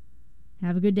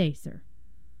have a good day, sir.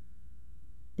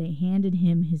 They handed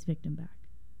him his victim back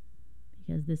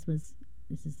because it's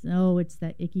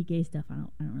that icky gay stuff. I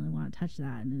don't really want to touch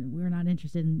that, and we're not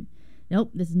interested in.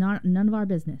 Nope, this is none of our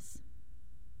business.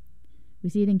 We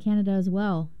see it in Canada as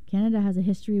well. Canada has a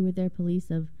history with their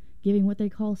police of giving what they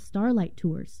call starlight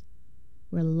tours,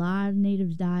 where a lot of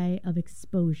natives die of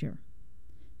exposure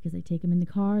because they take them in the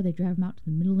car, they drive them out to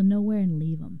the middle of nowhere and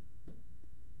leave them.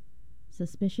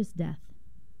 Suspicious death,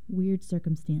 weird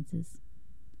circumstances.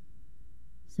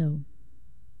 So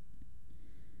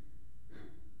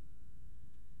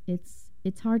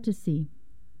it's hard to see.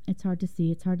 It's hard to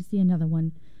see another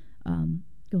one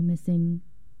go missing,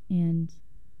 and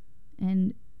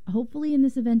hopefully in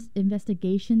this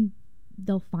investigation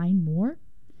they'll find more.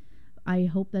 I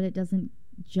hope that it doesn't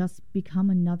just become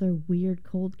another weird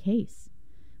cold case.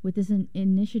 With this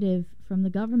initiative from the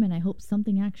government, I hope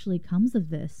something actually comes of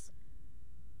this.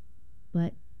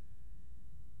 But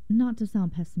not to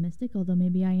sound pessimistic, although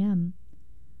maybe I am,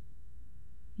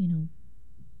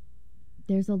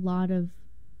 there's a lack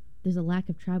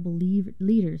of tribal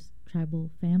leaders,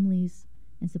 tribal families,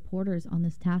 and supporters on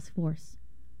this task force.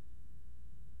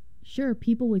 Sure,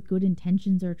 people with good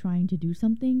intentions are trying to do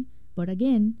something, but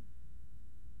again,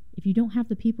 if you don't have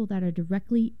the people that are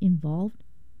directly involved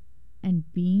and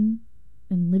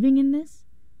living in this,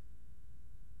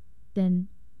 then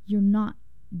you're not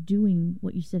doing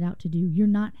what you set out to do. You're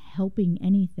not helping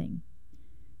anything.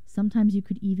 Sometimes you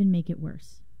could even make it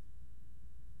worse.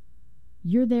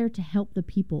 You're there to help the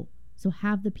people, so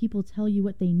have the people tell you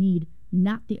what they need,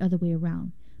 not the other way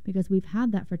around, because we've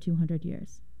had that for 200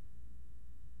 years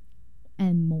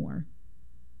and more.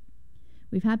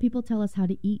 We've had people tell us how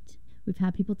to eat. We've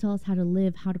had people tell us how to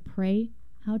live, how to pray,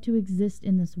 how to exist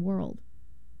in this world.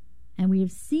 And we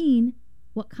have seen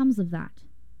what comes of that.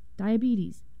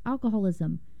 Diabetes,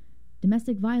 alcoholism,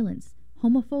 domestic violence,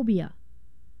 homophobia,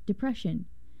 depression,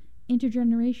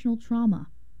 intergenerational trauma,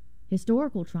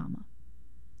 historical trauma,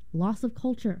 loss of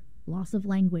culture, loss of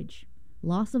language,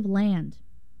 loss of land.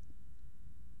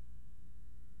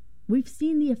 We've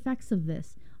seen the effects of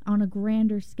this on a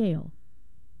grander scale,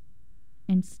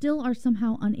 and still are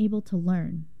somehow unable to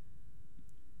learn.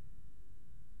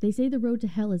 They say the road to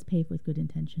hell is paved with good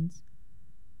intentions.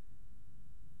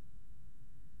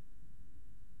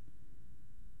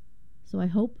 So I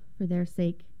hope, for their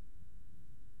sake,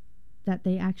 that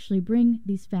they actually bring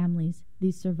these families,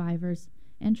 these survivors,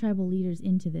 and tribal leaders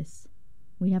into this.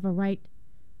 We have a right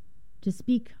to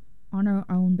speak on our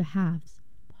own behalves.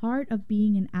 Part of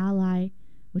being an ally,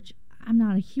 which I'm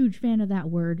not a huge fan of that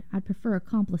word. I'd prefer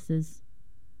accomplices.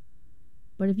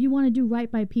 But if you want to do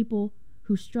right by people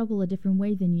who struggle a different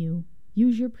way than you,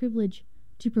 use your privilege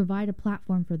to provide a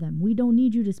platform for them. We don't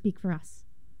need you to speak for us.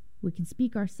 We can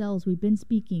speak ourselves. We've been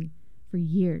speaking for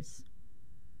years.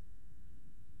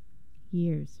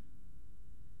 Years.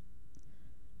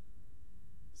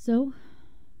 So,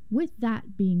 with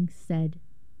that being said,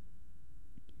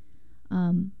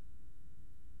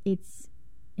 it's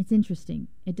interesting.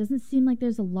 It doesn't seem like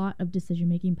there's a lot of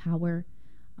decision-making power,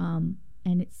 and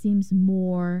it seems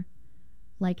more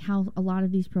like how a lot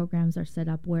of these programs are set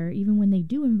up, where even when they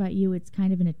do invite you, it's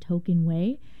kind of in a token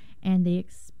way, and they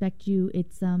expect you,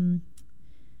 it's,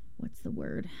 what's the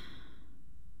word?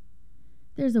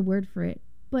 there's a word for it,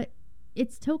 but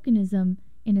it's tokenism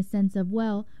in a sense of,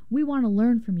 well, we want to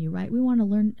learn from you, right? We want to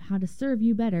learn how to serve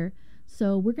you better.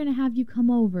 So we're going to have you come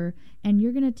over and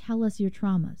you're going to tell us your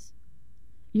traumas.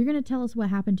 You're going to tell us what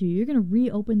happened to you. You're going to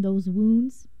reopen those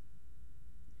wounds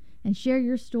and share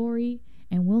your story,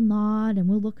 and we'll nod and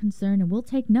we'll look concerned and we'll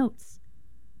take notes,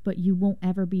 but you won't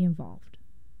ever be involved.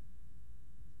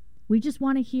 We just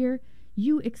want to hear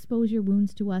you expose your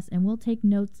wounds to us, and we'll take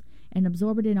notes and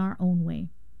absorb it in our own way.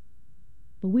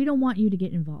 But we don't want you to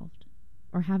get involved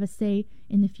or have a say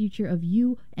in the future of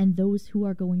you and those who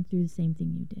are going through the same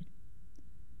thing you did.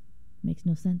 Makes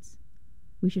no sense.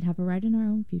 We should have a right in our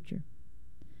own future.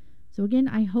 So again,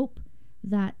 I hope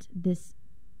that this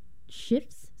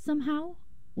shifts somehow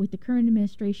with the current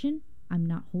administration. I'm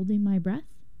not holding my breath,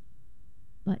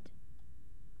 but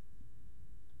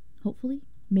hopefully,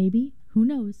 maybe, who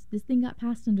knows, this thing got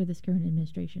passed under this current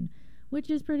administration, which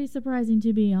is pretty surprising,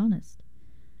 to be honest.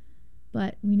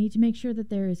 But we need to make sure that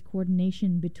there is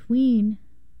coordination between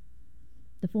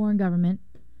the foreign government,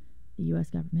 the U.S.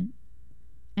 government,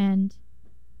 and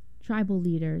tribal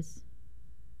leaders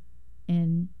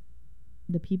and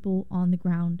the people on the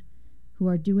ground who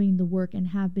are doing the work and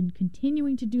have been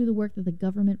continuing to do the work that the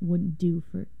government wouldn't do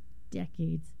for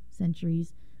decades,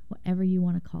 centuries, whatever you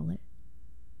want to call it.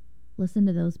 Listen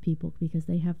to those people because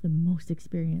they have the most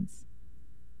experience.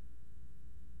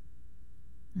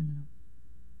 I don't know.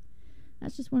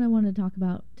 That's just what I wanted to talk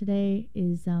about today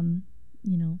is, missing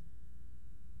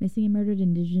and murdered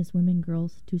Indigenous women,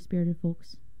 girls, two-spirited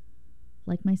folks.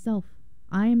 Like myself,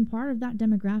 I am part of that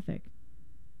demographic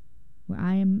where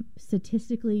I am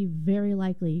statistically very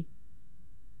likely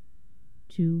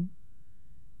to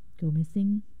go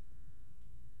missing,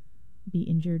 be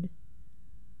injured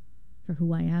for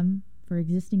who I am, for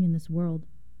existing in this world,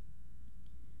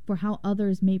 for how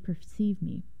others may perceive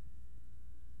me.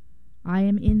 I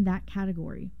am in that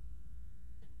category.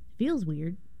 Feels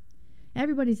weird.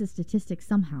 Everybody's a statistic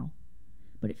somehow,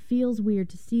 but it feels weird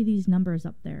to see these numbers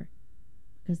up there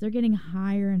because they're getting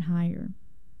higher and higher.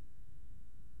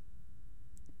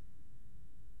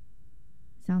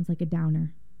 Sounds like a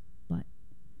downer, but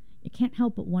you can't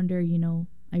help but wonder,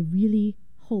 I really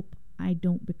hope I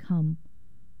don't become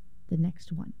the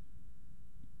next one.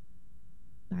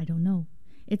 But I don't know.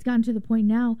 It's gotten to the point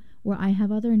now where I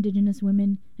have other Indigenous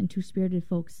women and two-spirited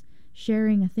folks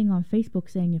sharing a thing on Facebook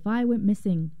saying, if I went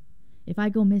missing, if I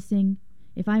go missing,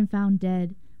 if I'm found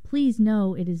dead, please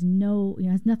know it is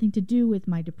has nothing to do with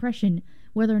my depression,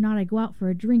 whether or not I go out for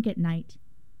a drink at night.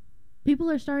 People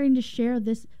are starting to share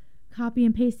this copy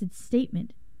and pasted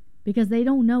statement because they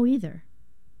don't know either.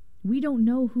 We don't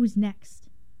know who's next.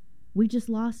 We just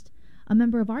lost a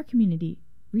member of our community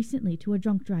recently to a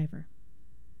drunk driver.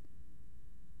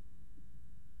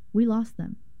 We lost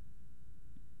them.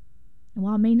 And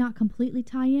while it may not completely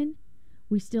tie in,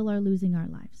 we still are losing our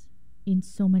lives in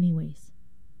so many ways.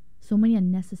 So many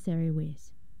unnecessary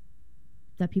ways.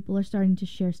 That people are starting to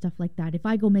share stuff like that. If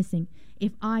I go missing,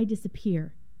 if I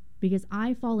disappear, because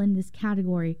I fall in this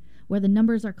category where the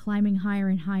numbers are climbing higher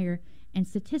and higher, and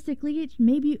statistically it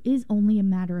maybe is only a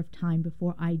matter of time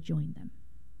before I join them.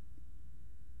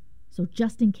 So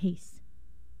just in case,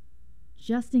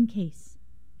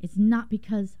 it's not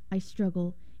because I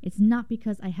struggle, it's not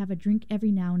because I have a drink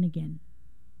every now and again.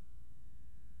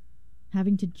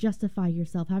 Having to justify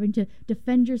yourself, having to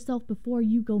defend yourself before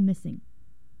you go missing.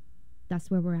 That's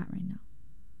where we're at right now.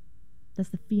 That's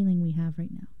the feeling we have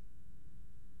right now.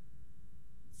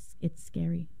 It's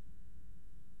scary.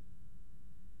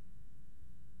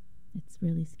 It's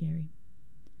really scary.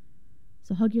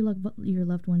 So hug your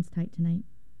loved ones tight tonight.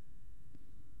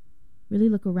 Really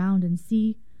look around and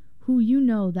see who you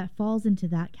know that falls into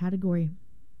that category.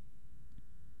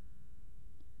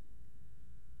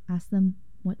 Ask them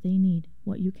what they need,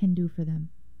 what you can do for them.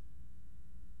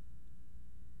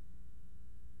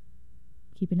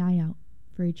 Keep an eye out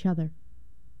for each other.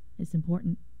 It's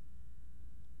important.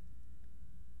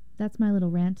 That's my little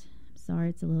rant. I'm sorry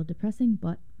it's a little depressing,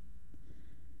 but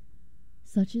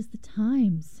such is the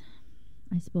times,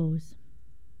 I suppose.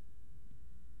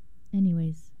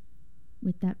 Anyways,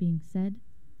 with that being said,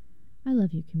 I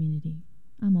love you, community.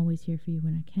 I'm always here for you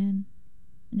when I can.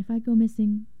 And if I go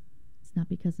missing, it's not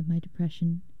because of my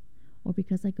depression or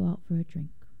because I go out for a drink.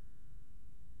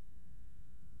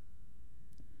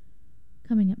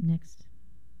 Coming up next,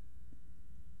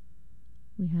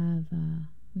 we have a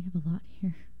lot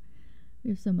here. We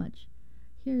have so much.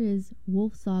 Here is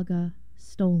Wolf Saga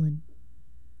Stolen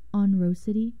on Rose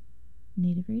City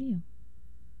Native Radio.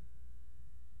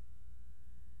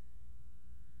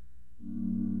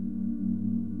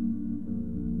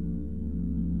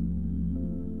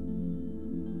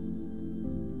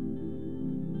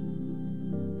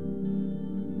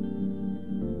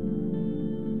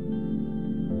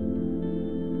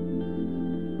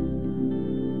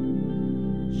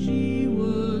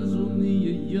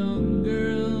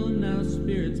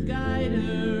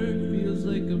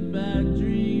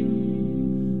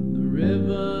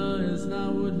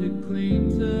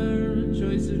 cleaner. A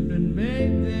choice has been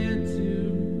made there to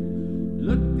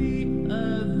look the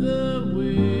other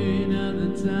way. Now the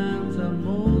times are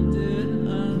molded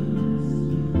us,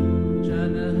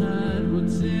 trying to hide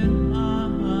what's in our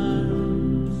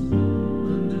hearts.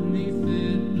 Underneath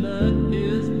it, blood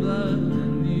is blood,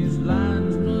 and these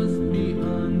lines must be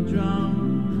undrawn.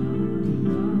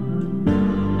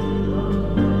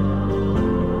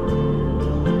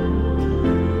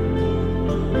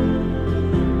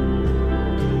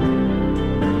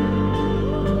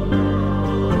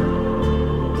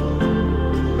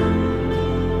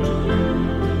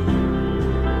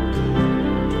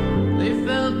 They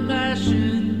felt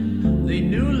passion, they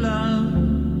knew love.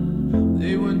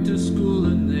 They went to school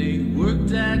and they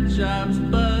worked at jobs,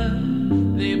 but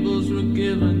labels were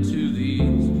given to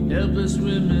these helpless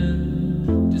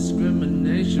women.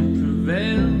 Discrimination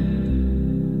prevailed.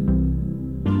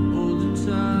 All the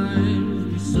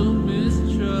time we saw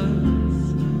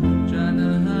mistrust, trying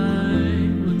to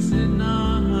hide what's in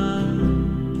our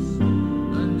hearts.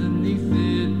 Underneath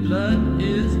it, blood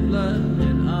is blood,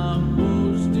 and our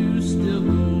woes do still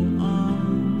go on.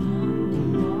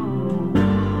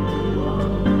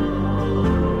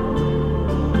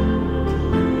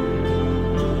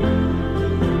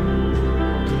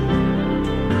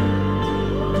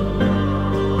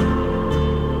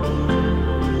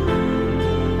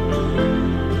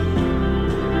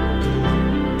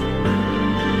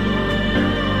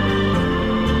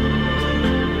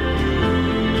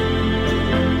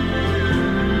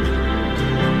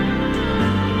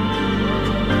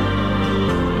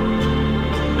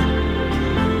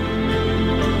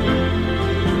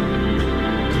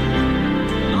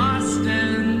 Lost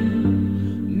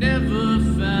and never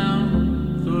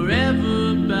found,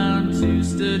 forever bound to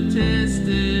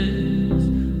statistics.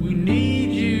 We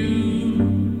need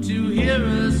you to hear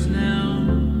us now.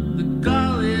 The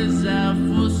call is out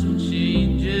for some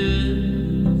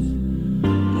changes.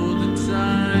 All the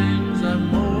times are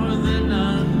more than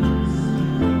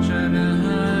us, trying to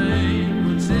hide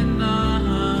what's in our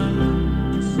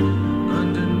hearts.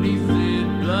 Underneath it,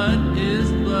 blood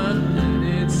is blood, and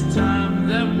it's time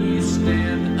that we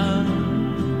stand up.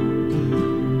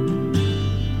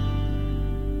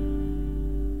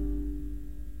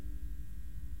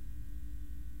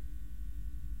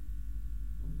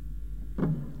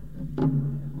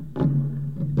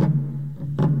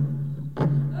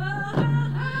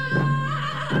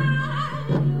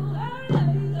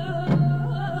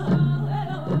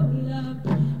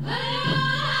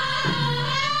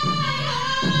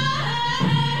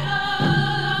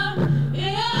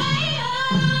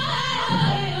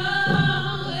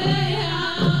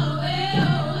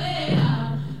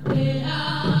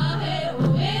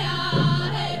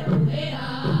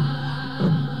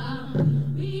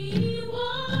 We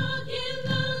walk in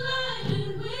the light,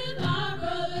 and with our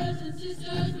brothers and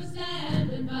sisters we stand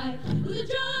and fight. With the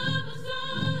drum, a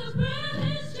song, a prayer,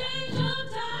 this change of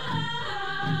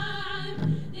time.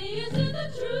 This is the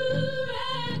true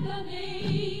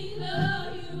reckoning, the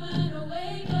human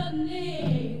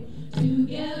awakening.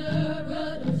 Together,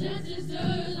 brothers and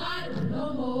sisters, I don't know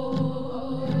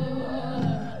more.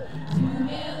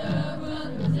 Together,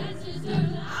 brothers and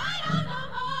sisters, I don't know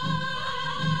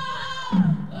more.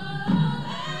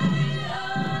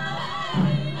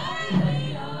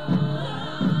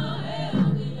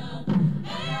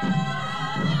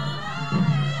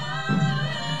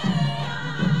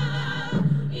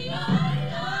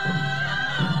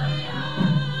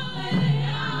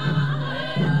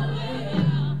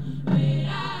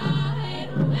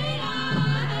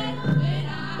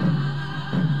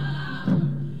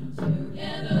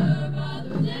 Together,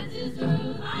 brothers and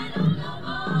sisters, I don't know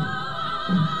more.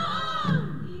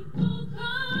 People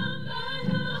come by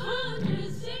the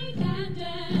hundreds, sing and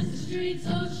dance the streets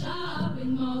of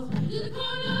shopping malls, to the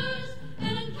corners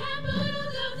and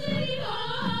capitals of city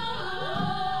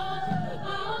halls.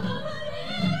 All over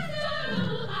this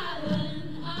eternal island,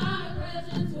 our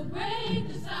presence will break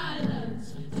the silence.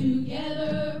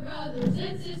 Together, brothers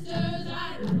and sisters,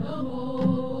 I don't know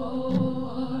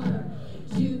more.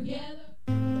 Together.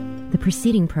 The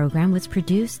preceding program was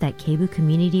produced at KBOO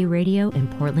Community Radio in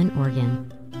Portland,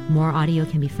 Oregon. More audio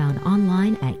can be found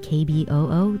online at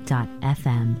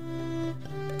kboo.fm.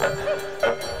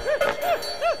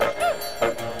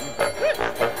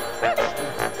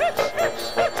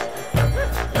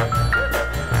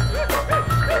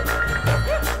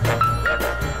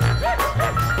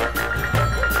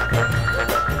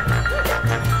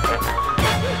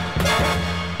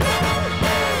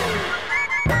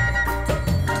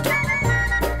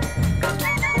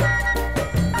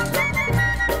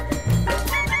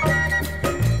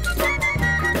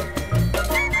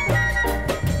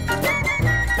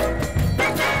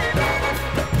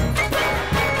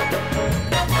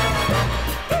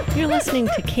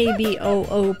 listening to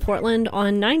KBOO Portland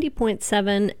on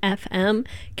 90.7 FM,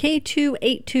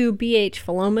 K282BH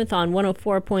Philomath on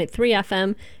 104.3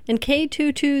 FM, and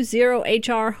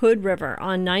K220HR Hood River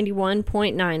on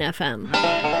 91.9 FM.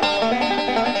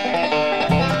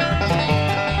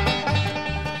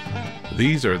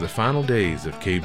 These are the final days of KBOO